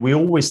We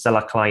always tell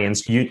our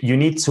clients, you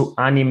need to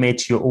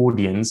animate your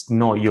audience,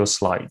 not your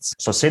slides.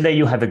 So say that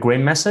you have a great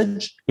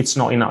message, it's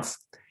not enough.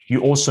 You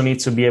also need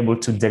to be able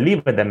to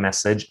deliver the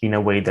message in a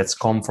way that's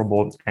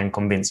comfortable and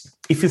convincing.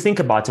 If you think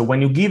about it,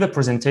 when you give a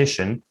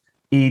presentation,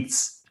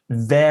 it's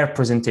their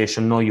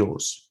presentation, not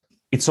yours.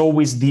 It's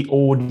always the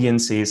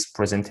audience's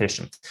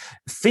presentation.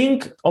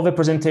 Think of a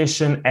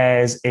presentation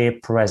as a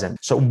present.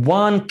 So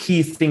one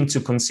key thing to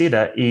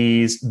consider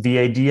is the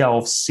idea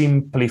of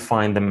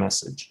simplifying the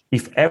message.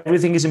 If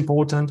everything is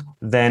important,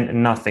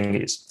 then nothing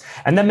is.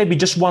 And then maybe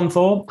just one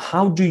thought,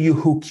 how do you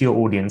hook your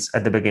audience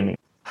at the beginning?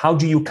 How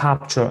do you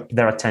capture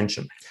their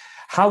attention?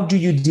 How do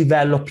you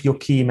develop your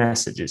key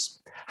messages?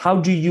 How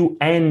do you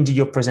end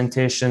your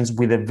presentations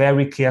with a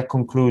very clear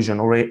conclusion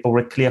or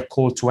a clear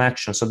call to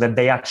action so that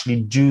they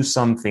actually do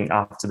something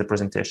after the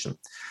presentation?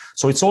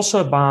 So it's also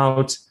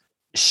about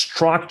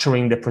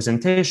structuring the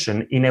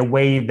presentation in a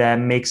way that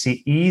makes it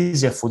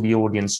easier for the audience